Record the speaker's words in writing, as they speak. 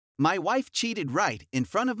My wife cheated right in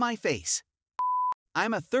front of my face.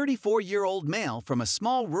 I'm a 34-year-old male from a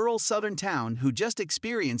small rural southern town who just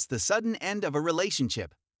experienced the sudden end of a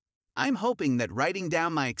relationship. I'm hoping that writing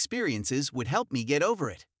down my experiences would help me get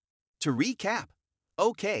over it. To recap,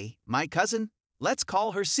 okay, my cousin, let's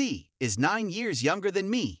call her C, is 9 years younger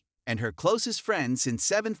than me, and her closest friend since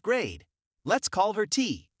 7th grade. Let's call her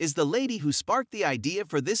T, is the lady who sparked the idea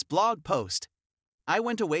for this blog post. I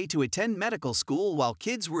went away to attend medical school while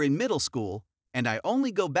kids were in middle school, and I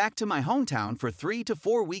only go back to my hometown for 3 to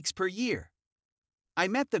 4 weeks per year. I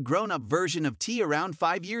met the grown-up version of T around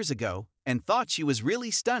 5 years ago and thought she was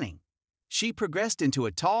really stunning. She progressed into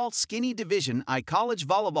a tall, skinny Division I college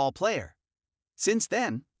volleyball player. Since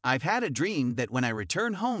then, I've had a dream that when I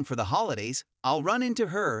return home for the holidays, I'll run into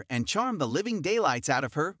her and charm the living daylights out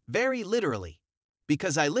of her, very literally.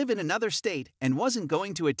 Because I live in another state and wasn't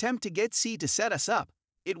going to attempt to get C to set us up,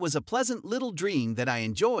 it was a pleasant little dream that I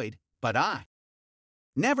enjoyed, but I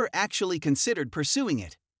never actually considered pursuing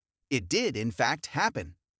it. It did, in fact,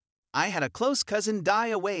 happen. I had a close cousin die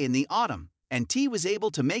away in the autumn, and T was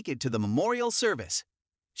able to make it to the memorial service.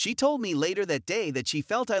 She told me later that day that she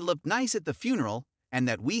felt I looked nice at the funeral and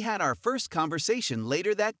that we had our first conversation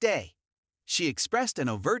later that day. She expressed an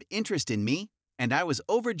overt interest in me, and I was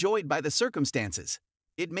overjoyed by the circumstances.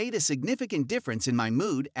 It made a significant difference in my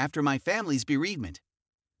mood after my family's bereavement.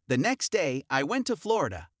 The next day, I went to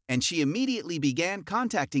Florida, and she immediately began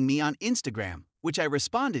contacting me on Instagram, which I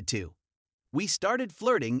responded to. We started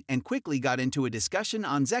flirting and quickly got into a discussion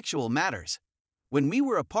on sexual matters. When we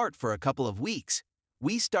were apart for a couple of weeks,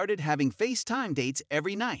 we started having FaceTime dates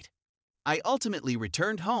every night. I ultimately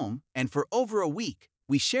returned home, and for over a week,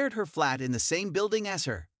 we shared her flat in the same building as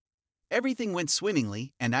her. Everything went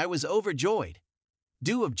swimmingly, and I was overjoyed.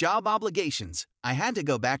 Due to job obligations, I had to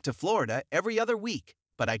go back to Florida every other week,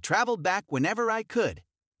 but I traveled back whenever I could.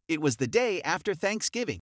 It was the day after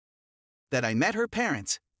Thanksgiving that I met her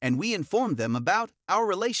parents, and we informed them about our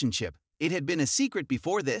relationship. It had been a secret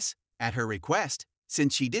before this, at her request,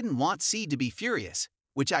 since she didn't want C to be furious,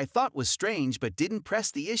 which I thought was strange but didn't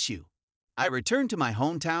press the issue. I returned to my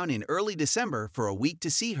hometown in early December for a week to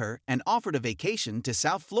see her and offered a vacation to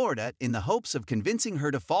South Florida in the hopes of convincing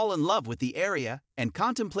her to fall in love with the area and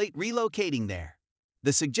contemplate relocating there.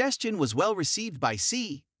 The suggestion was well received by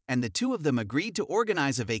C, and the two of them agreed to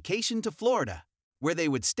organize a vacation to Florida, where they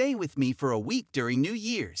would stay with me for a week during New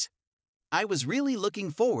Year's. I was really looking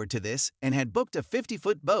forward to this and had booked a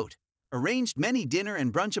 50-foot boat, arranged many dinner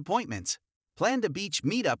and brunch appointments, planned a beach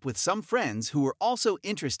meetup with some friends who were also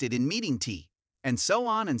interested in meeting T, and so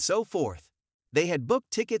on and so forth. They had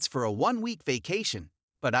booked tickets for a 1-week vacation,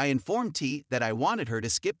 but I informed T that I wanted her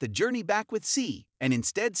to skip the journey back with C and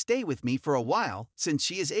instead stay with me for a while since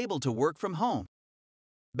she is able to work from home.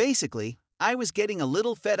 Basically, I was getting a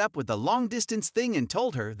little fed up with the long-distance thing and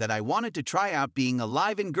told her that I wanted to try out being a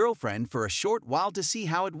live-in girlfriend for a short while to see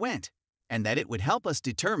how it went, and that it would help us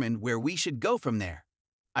determine where we should go from there.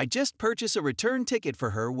 I just purchased a return ticket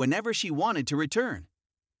for her whenever she wanted to return.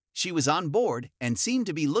 She was on board and seemed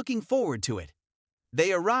to be looking forward to it.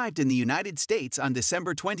 They arrived in the United States on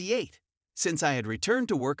December 28, since I had returned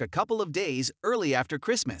to work a couple of days early after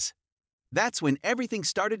Christmas. That's when everything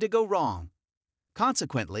started to go wrong.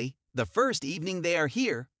 Consequently, the first evening they are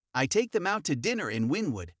here, I take them out to dinner in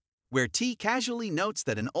Wynwood, where T casually notes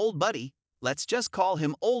that an old buddy, let's just call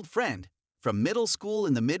him old friend, from middle school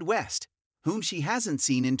in the Midwest, whom she hasn't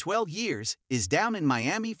seen in 12 years, is down in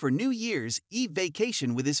Miami for New Year's Eve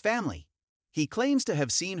vacation with his family. He claims to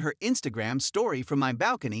have seen her Instagram story from my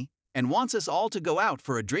balcony and wants us all to go out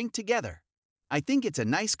for a drink together. I think it's a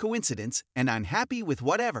nice coincidence, and I'm happy with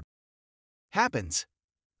whatever happens.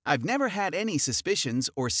 I've never had any suspicions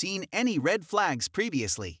or seen any red flags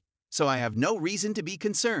previously, so I have no reason to be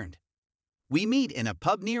concerned. We meet in a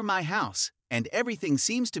pub near my house, and everything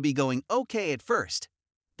seems to be going okay at first.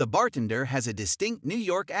 The bartender has a distinct New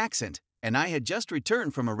York accent, and I had just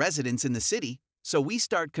returned from a residence in the city, so we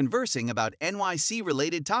start conversing about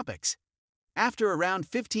NYC-related topics. After around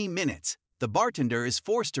 15 minutes, the bartender is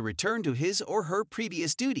forced to return to his or her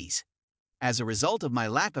previous duties. As a result of my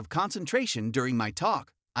lack of concentration during my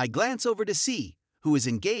talk, I glance over to C, who is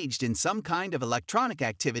engaged in some kind of electronic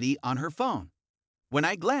activity on her phone. When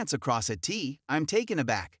I glance across at T, I'm taken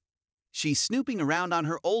aback. She's snooping around on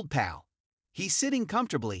her old pal. He's sitting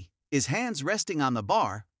comfortably, his hands resting on the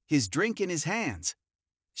bar, his drink in his hands.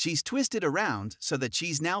 She's twisted around so that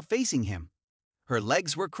she's now facing him. Her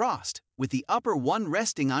legs were crossed, with the upper one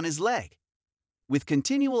resting on his leg. With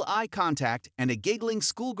continual eye contact and a giggling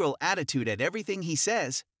schoolgirl attitude at everything he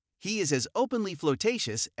says, he is as openly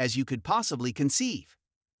flirtatious as you could possibly conceive.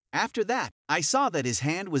 After that, I saw that his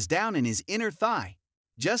hand was down in his inner thigh,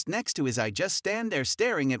 just next to his. I just stand there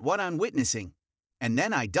staring at what I'm witnessing. And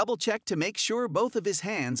then I double-check to make sure both of his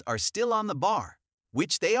hands are still on the bar,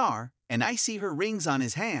 which they are, and I see her rings on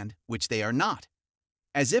his hand, which they are not.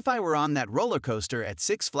 As if I were on that roller coaster at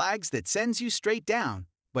Six Flags that sends you straight down,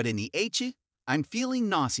 but in the AITA, I'm feeling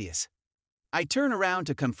nauseous. I turn around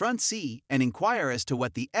to confront C and inquire as to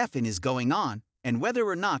what the effing is going on and whether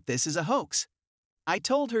or not this is a hoax. I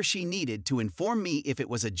told her she needed to inform me if it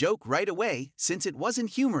was a joke right away since it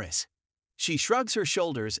wasn't humorous. She shrugs her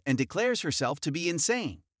shoulders and declares herself to be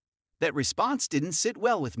insane. That response didn't sit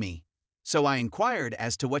well with me, so I inquired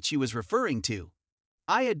as to what she was referring to.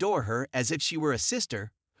 I adore her as if she were a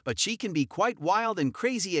sister, but she can be quite wild and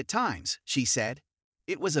crazy at times, she said.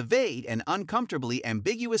 It was a vague and uncomfortably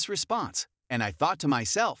ambiguous response, and I thought to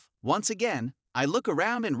myself, once again, I look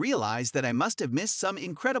around and realize that I must have missed some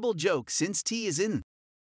incredible joke since T is in the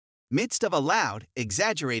midst of a loud,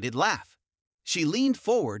 exaggerated laugh. She leaned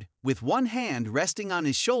forward, with one hand resting on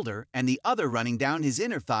his shoulder and the other running down his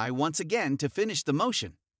inner thigh once again to finish the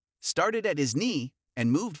motion. Started at his knee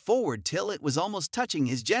and moved forward till it was almost touching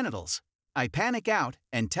his genitals. I panic out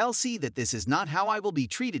and tell C that this is not how I will be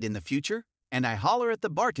treated in the future, and I holler at the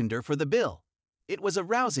bartender for the bill. It was a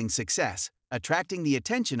rousing success, attracting the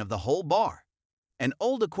attention of the whole bar. An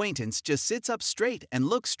old acquaintance just sits up straight and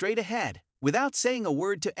looks straight ahead, without saying a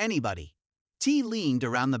word to anybody. T leaned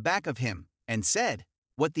around the back of him and said,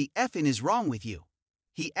 "What the effing is wrong with you?"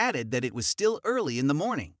 He added that it was still early in the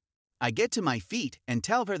morning. I get to my feet and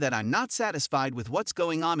tell her that I'm not satisfied with what's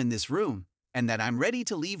going on in this room, and that I'm ready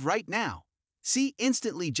to leave right now. C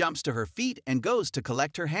instantly jumps to her feet and goes to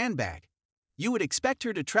collect her handbag. You would expect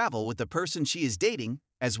her to travel with the person she is dating,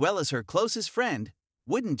 as well as her closest friend,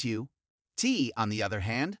 wouldn't you? T, on the other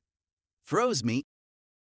hand, throws me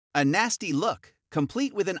a nasty look,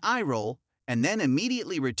 complete with an eye roll, and then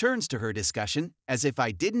immediately returns to her discussion as if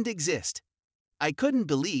I didn't exist. I couldn't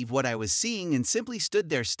believe what I was seeing and simply stood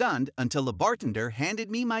there stunned until the bartender handed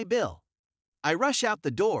me my bill. I rush out the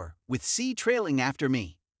door, with C trailing after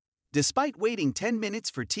me. Despite waiting 10 minutes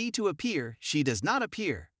for T to appear, she does not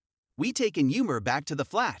appear. We take in humor back to the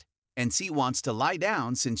flat, and C wants to lie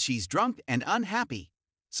down since she's drunk and unhappy.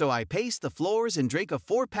 So I pace the floors and drink a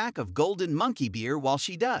 4-pack of Golden Monkey beer while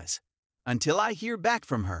she does. Until I hear back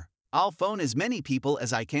from her, I'll phone as many people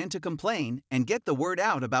as I can to complain and get the word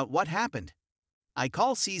out about what happened. I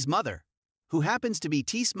call C's mother, who happens to be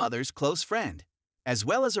T's mother's close friend, as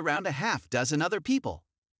well as around a half-dozen other people.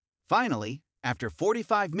 Finally, after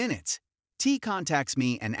 45 minutes, T contacts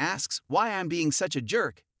me and asks why I'm being such a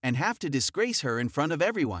jerk and have to disgrace her in front of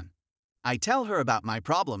everyone. I tell her about my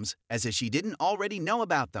problems as if she didn't already know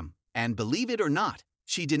about them, and believe it or not,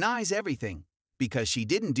 she denies everything, because she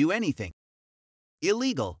didn't do anything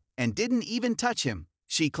illegal and didn't even touch him.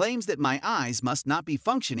 She claims that my eyes must not be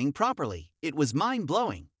functioning properly. It was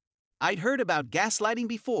mind-blowing. I'd heard about gaslighting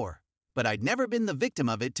before, but I'd never been the victim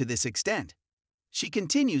of it to this extent. She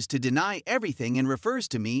continues to deny everything and refers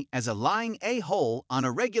to me as a lying a-hole on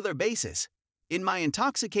a regular basis. In my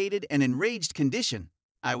intoxicated and enraged condition,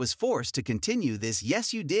 I was forced to continue this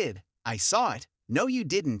 "yes you did, I saw it, no you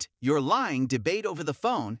didn't, you're lying" debate over the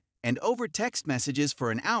phone and over text messages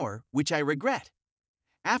for an hour, which I regret.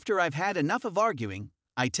 After I've had enough of arguing,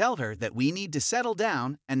 I tell her that we need to settle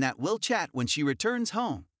down and that we'll chat when she returns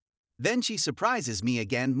home. Then she surprises me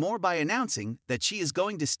again more by announcing that she is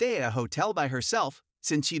going to stay at a hotel by herself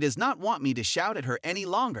since she does not want me to shout at her any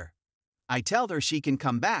longer. I tell her she can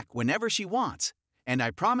come back whenever she wants, and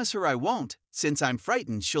I promise her I won't, since I'm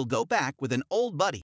frightened she'll go back with an old buddy.